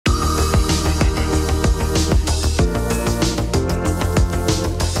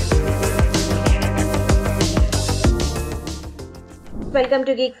welcome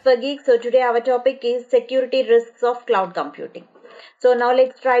to Geeks for Geeks. So today our topic is security risks of cloud computing. So now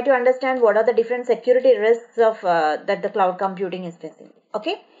let's try to understand what are the different security risks of that the cloud computing is facing.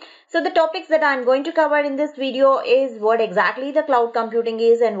 Okay. So the topics that I'm going to cover in this video is what exactly the cloud computing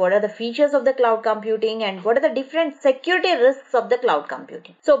is and what are the features of the cloud computing and what are the different security risks of the cloud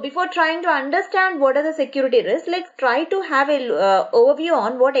computing. So before trying to understand what are the security risks, let's try to have a overview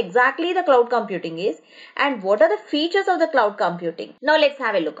on what exactly the cloud computing is and what are the features of the cloud computing. Now let's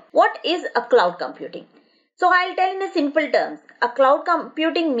have a look. What is a cloud computing? So I'll tell in the simple terms. A cloud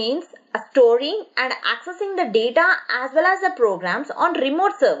computing means storing and accessing the data as well as the programs on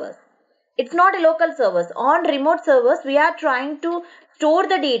remote servers. It's not a local servers. On remote servers, we are trying to store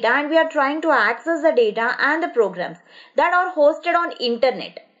the data and we are trying to access the data and the programs that are hosted on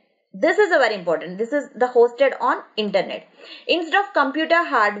internet. This is a very important. This is the hosted on internet instead of computer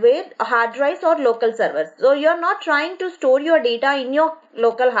hardware, hard drives or local servers. So you're not trying to store your data in your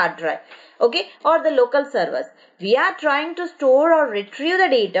local hard drive, okay, or the local servers. We are trying to store or retrieve the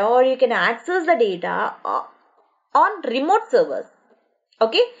data, or you can access the data on remote servers,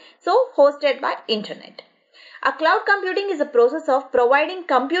 okay, so hosted by internet. A cloud computing is a process of providing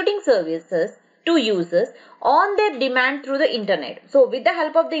computing services to users on their demand through the internet. So with the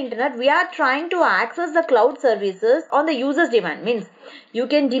help of the internet, we are trying to access the cloud services on the user's demand. Means you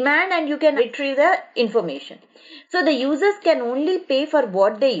can demand and you can retrieve the information. So the users can only pay for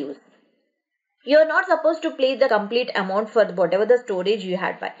what they use. You are not supposed to pay the complete amount for whatever the storage you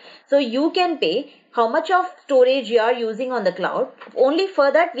had by. So you can pay how much of storage you are using on the cloud. Only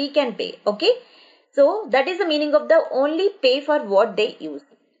for that we can pay. Okay. So that is the meaning of the only pay for what they use.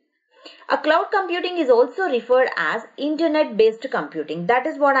 A cloud computing is also referred as internet-based computing. That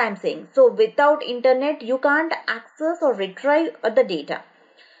is what I am saying. So without internet, you can't access or retrieve the data.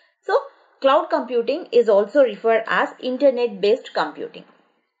 So cloud computing is also referred as internet-based computing.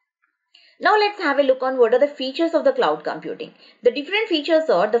 Now let's have a look on what are the features of the cloud computing. The different features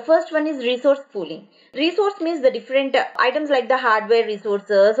are, the first one is resource pooling. Resource means the different items like the hardware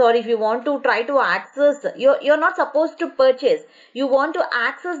resources, or if you want to try to access, you're not supposed to purchase. You want to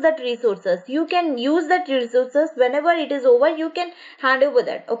access that resources. You can use that resources whenever it is over, you can hand over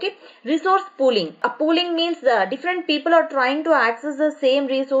that. Okay. Resource pooling. A pooling means the different people are trying to access the same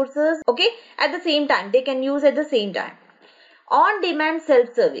resources, okay, at the same time. They can use at the same time. On-demand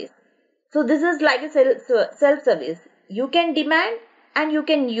self-service. So this is like a self-service. You can demand and you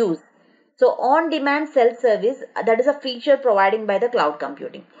can use. So on-demand self-service, that is a feature provided by the cloud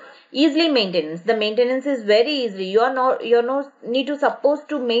computing. Easily maintenance. The maintenance is very easy. You are not need to supposed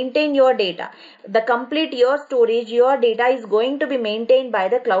to maintain your data. The complete your storage, your data is going to be maintained by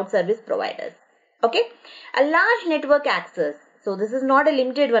the cloud service providers. Okay. A large network access. So this is not a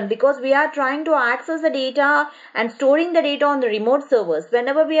limited one because we are trying to access the data and storing the data on the remote servers.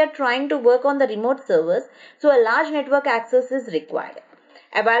 Whenever we are trying to work on the remote servers, so a large network access is required.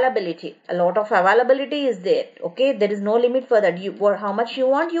 Availability. A lot of availability is there. Okay, there is no limit for that. How much you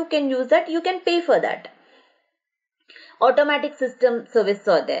want, you can use that. You can pay for that. Automatic system service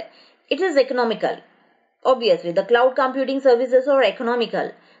are there. It is economical. Obviously, the cloud computing services are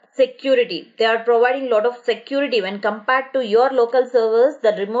economical. Security. They are providing a lot of security when compared to your local servers,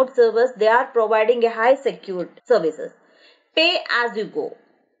 the remote servers, they are providing a high secured services. Pay as you go,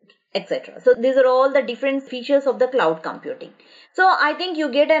 etc. So these are all the different features of the cloud computing. So I think you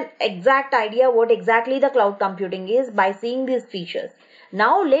get an exact idea what exactly the cloud computing is by seeing these features.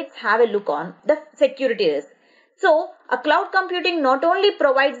 Now let's have a look on the security risk. So a cloud computing not only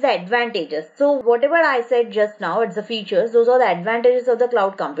provides the advantages. So whatever I said just now, it's the features. Those are the advantages of the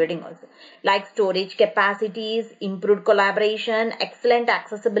cloud computing also. Like storage capacities, improved collaboration, excellent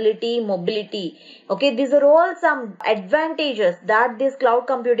accessibility, mobility. Okay, these are all some advantages that this cloud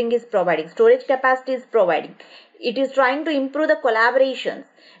computing is providing. Storage capacity is providing. It is trying to improve the collaborations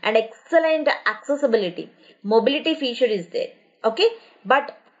and excellent accessibility. Mobility feature is there. Okay,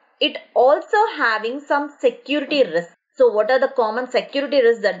 but it also having some security risks. So what are the common security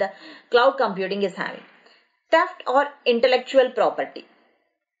risks that the cloud computing is having? Theft or intellectual property.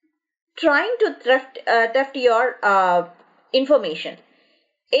 Trying to theft your information.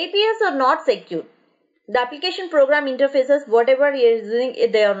 APIs are not secure. The application program interfaces, whatever you are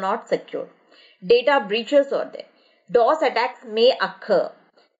using, they are not secure. Data breaches are there. DOS attacks may occur.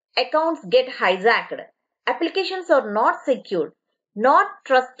 Accounts get hijacked. Applications are not secured. Not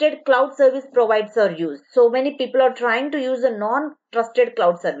trusted cloud service providers are used. So many people are trying to use a non-trusted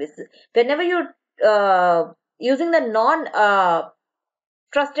cloud services. Whenever you're using the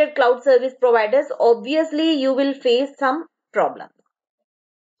non-trusted cloud service providers, obviously you will face some problems.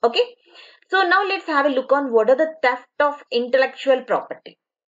 Okay. So now let's have a look on what are the theft of intellectual property.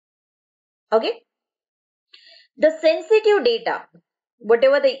 Okay. The sensitive data,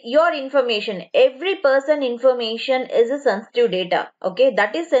 whatever your information, every person information is a sensitive data. Okay,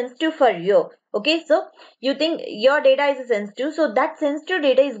 that is sensitive for you. Okay, so you think your data is sensitive, so that sensitive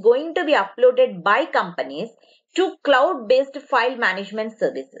data is going to be uploaded by companies to cloud-based file management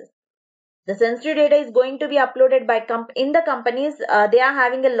services. The sensitive data is going to be uploaded by in the companies. They are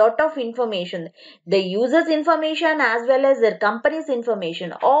having a lot of information, the users information as well as their company's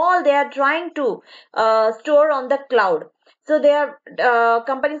information, all they are trying to store on the cloud. So they are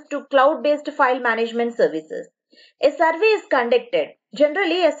companies to cloud based file management services. A survey is conducted.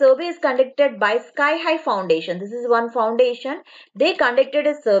 Generally, a survey is conducted by Sky High Foundation. This is one foundation. They conducted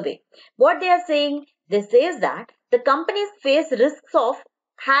a survey. What they are saying? They says that the companies face risks of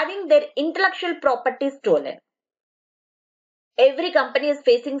having their intellectual property stolen. Every company is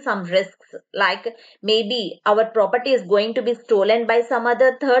facing some risks, like maybe our property is going to be stolen by some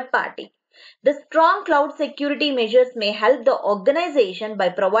other third party. The strong cloud security measures may help the organization by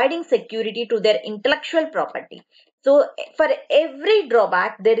providing security to their intellectual property. So for every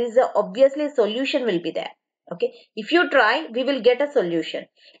drawback, there is obviously a solution will be there. Okay, if you try, we will get a solution.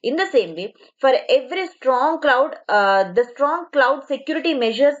 In the same way, for every strong cloud, the strong cloud security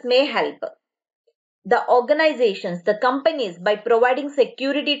measures may help the organizations, the companies, by providing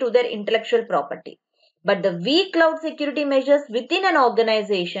security to their intellectual property. But the weak cloud security measures within an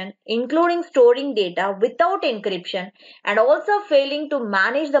organization, including storing data without encryption and also failing to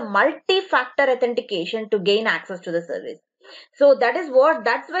manage the multi-factor authentication to gain access to the service. So that's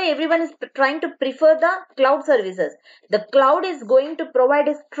why everyone is trying to prefer the cloud services. The cloud is going to provide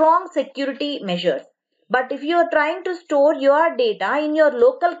a strong security measures. But if you are trying to store your data in your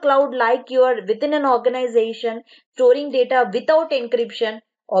local cloud, like you are within an organization, storing data without encryption,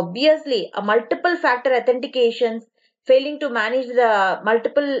 obviously a multiple factor authentications, failing to manage the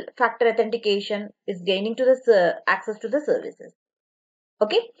multiple factor authentication is gaining to the access to the services.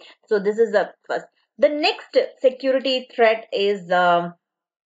 Okay, so this is the first. The next security threat is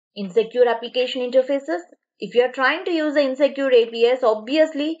insecure application interfaces. If you are trying to use the insecure APIs,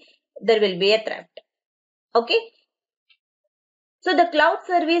 obviously there will be a threat. Okay, so the cloud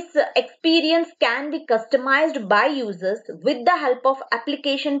service experience can be customized by users with the help of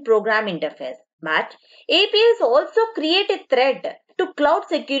application program interface. But APIs also create a threat to cloud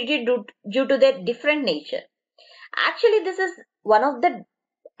security due to their different nature. Actually, this is one of the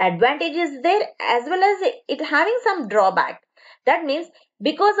advantages there, as well as it having some drawback. That means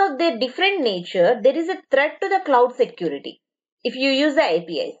because of their different nature, there is a threat to the cloud security. If you use the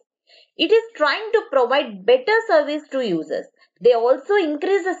APIs, it is trying to provide better service to users. They also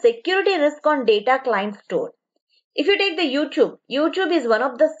increase the security risk on data client store. If you take the YouTube is one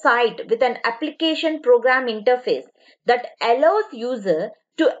of the site with an application program interface that allows user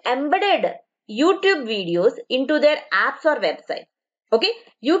to embed YouTube videos into their apps or website. Okay,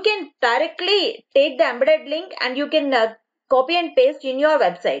 you can directly take the embedded link and you can copy and paste in your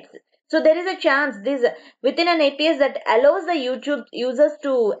websites. So there is a chance this within an API that allows the YouTube users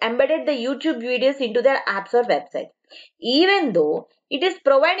to embed the YouTube videos into their apps or websites, even though it is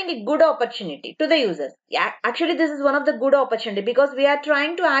providing a good opportunity to the users. Yeah, actually this is one of the good opportunity because we are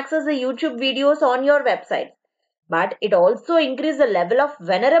trying to access the YouTube videos on your website, but it also increases the level of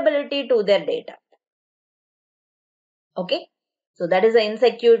vulnerability to their data. Okay, so that is the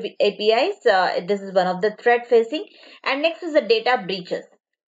insecure APIs. This is one of the threat facing. And next is the data breaches.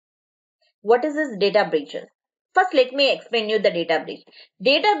 What is this data breaches? First, let me explain you the data breach.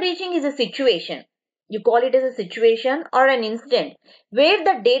 Data breaching is a situation. You call it as a situation or an incident where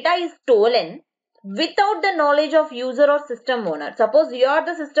the data is stolen without the knowledge of user or system owner. Suppose you are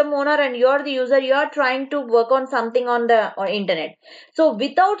the system owner and you are the user, you are trying to work on something on the internet. So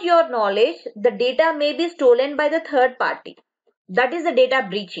without your knowledge, the data may be stolen by the third party. That is the data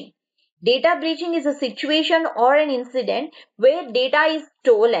breaching. Data breaching is a situation or an incident where data is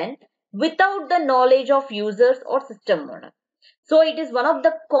stolen without the knowledge of users or system owner. So it is one of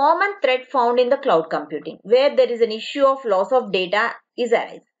the common threat found in the cloud computing where there is an issue of loss of data is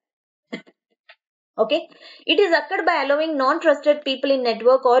arise. Okay, it is occurred by allowing non-trusted people in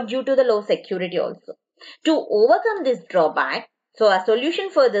network or due to the low security also. To overcome this drawback, so a solution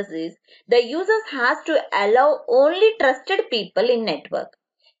for this is the users has to allow only trusted people in network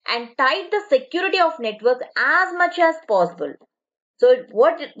and tight the security of network as much as possible. So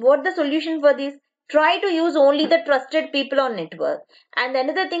what the solution for this? Try to use only the trusted people on network. And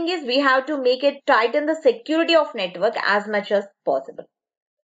another thing is we have to make it tighten the security of network as much as possible.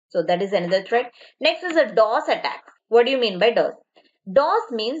 So that is another threat. Next is a DOS attack. What do you mean by DOS?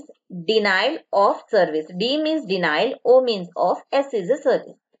 DOS means denial of service. D means denial, O means off, S is a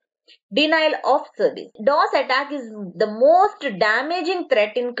service. Denial of service. DOS attack is the most damaging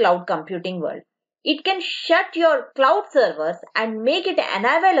threat in cloud computing world. It can shut your cloud servers and make it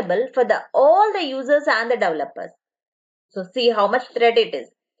unavailable for all the users and the developers. So see how much threat it is.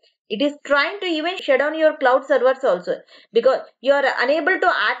 It is trying to even shut down your cloud servers also, because you are unable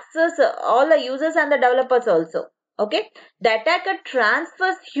to access all the users and the developers also. Okay. The attacker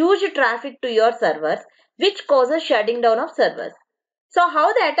transfers huge traffic to your servers, which causes shutting down of servers. So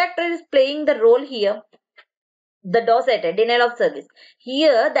how the attacker is playing the role here? The DOS attack, denial of service.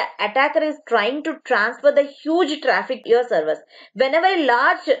 Here, the attacker is trying to transfer the huge traffic to your servers. Whenever a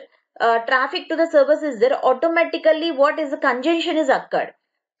large traffic to the servers is there, automatically what is the congestion is occurred.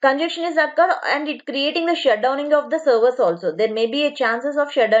 Congestion is occurred and it creating the shutdowning of the servers also. There may be a chances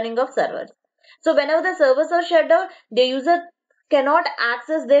of shutdowning of servers. So whenever the servers are shut down, the user cannot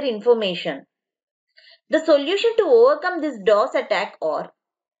access their information. The solution to overcome this DOS attack, or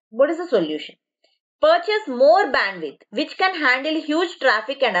what is the solution? Purchase more bandwidth, which can handle huge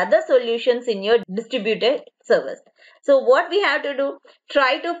traffic and other solutions in your distributed servers. So what we have to do?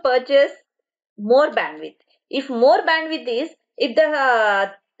 Try to purchase more bandwidth. If more bandwidth is, if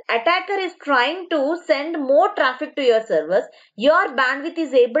the attacker is trying to send more traffic to your servers, your bandwidth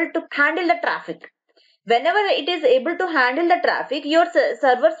is able to handle the traffic. Whenever it is able to handle the traffic, your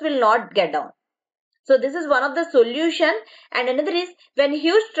servers will not get down. So this is one of the solution, and another is when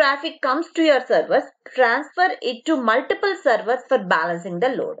huge traffic comes to your servers, transfer it to multiple servers for balancing the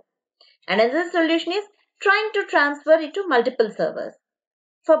load. Another solution is trying to transfer it to multiple servers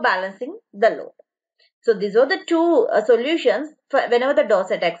for balancing the load. So these are the two solutions for whenever the DOS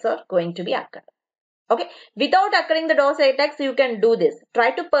attacks are going to be occurred. Okay, without occurring the DOS attacks, you can do this.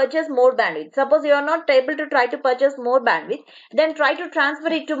 Try to purchase more bandwidth. Suppose you are not able to try to purchase more bandwidth, then try to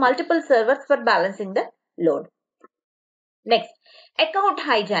transfer it to multiple servers for balancing the load. Next, account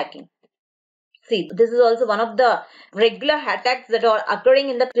hijacking. See, this is also one of the regular attacks that are occurring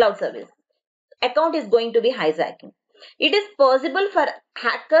in the cloud service. Account is going to be hijacking. It is possible for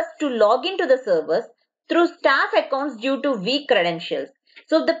hackers to log into the servers through staff accounts due to weak credentials.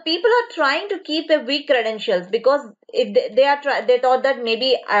 So the people are trying to keep a weak credentials, because if they thought that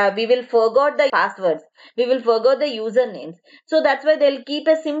maybe we will forget the passwords, we will forget the usernames. So that's why they'll keep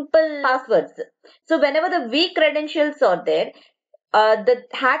a simple passwords. So whenever the weak credentials are there, the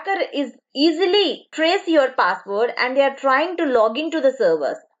hacker is easily trace your password, and they are trying to log into the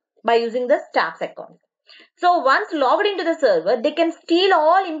servers by using the staff's account. So once logged into the server, they can steal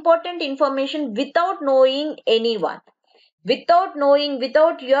all important information without knowing anyone. Without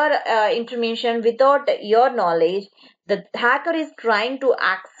your information, without your knowledge, the hacker is trying to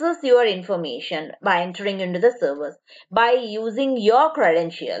access your information by entering into the servers, by using your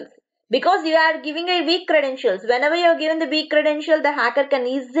credentials. Because you are giving a weak credentials. Whenever you are given the weak credential, the hacker can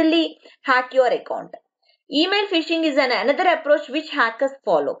easily hack your account. Email phishing is another approach which hackers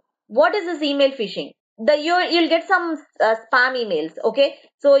follow. What is this email phishing? You'll get some spam emails. Okay,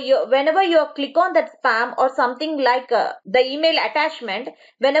 so whenever you click on that spam or something like the email attachment,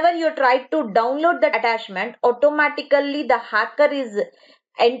 whenever you try to download that attachment, automatically the hacker is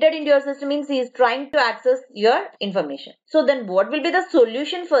entered into your system, means he is trying to access your information. So then what will be the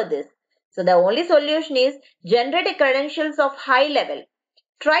solution for this? So the only solution is generate a credentials of high level.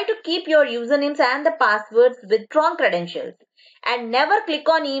 Try to keep your usernames and the passwords with strong credentials, and never click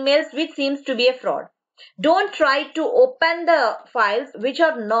on emails which seems to be a fraud. Don't try to open the files which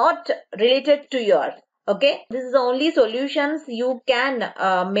are not related to yours. Okay, this is the only solutions you can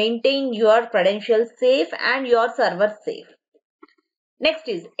maintain your credentials safe and your server safe. Next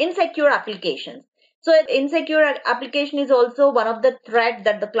is insecure applications. So insecure application is also one of the threats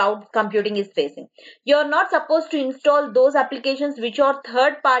that the cloud computing is facing. You're not supposed to install those applications which are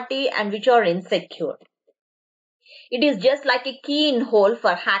third party and which are insecure. It is just like a key in hole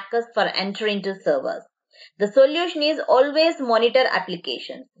for hackers for entering to servers. The solution is always monitor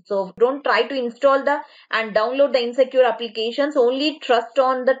applications. So don't try to install and download the insecure applications. Only trust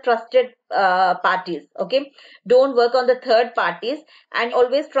on the trusted parties. Okay, don't work on the third parties, and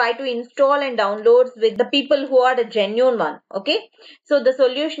always try to install and download with the people who are the genuine one. Okay, so the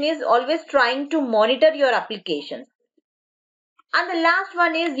solution is always trying to monitor your applications. And the last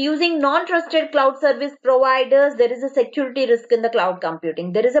one is using non-trusted cloud service providers. There is a security risk in the cloud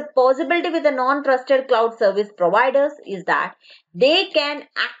computing. There is a possibility with the non-trusted cloud service providers is that they can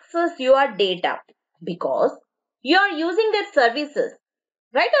access your data because you are using their services.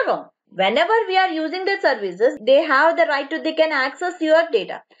 Right or wrong? Whenever we are using their services, they have the right to, they can access your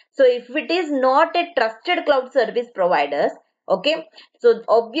data. So if it is not a trusted cloud service providers, Okay, so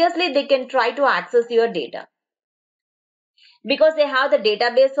obviously they can try to access your data because they have the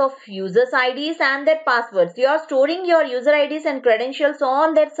database of users IDs and their passwords. You are storing your user IDs and credentials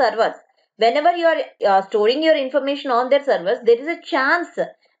on their servers. Whenever you are storing your information on their servers, there is a chance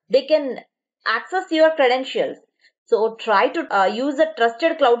they can access your credentials. So try to use the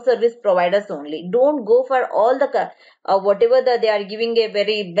trusted cloud service providers only. Don't go for all the whatever they are giving a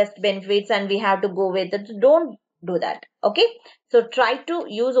very best benefits and we have to go with it. Don't do that. Okay, so try to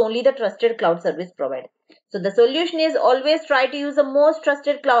use only the trusted cloud service provider. So the solution is always try to use the most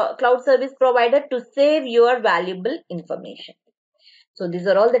trusted cloud service provider to save your valuable information. So these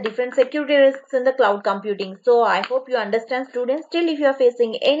are all the different security risks in the cloud computing. So I hope you understand, students. Still, if you are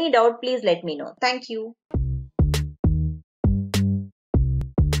facing any doubt, please let me know. Thank you.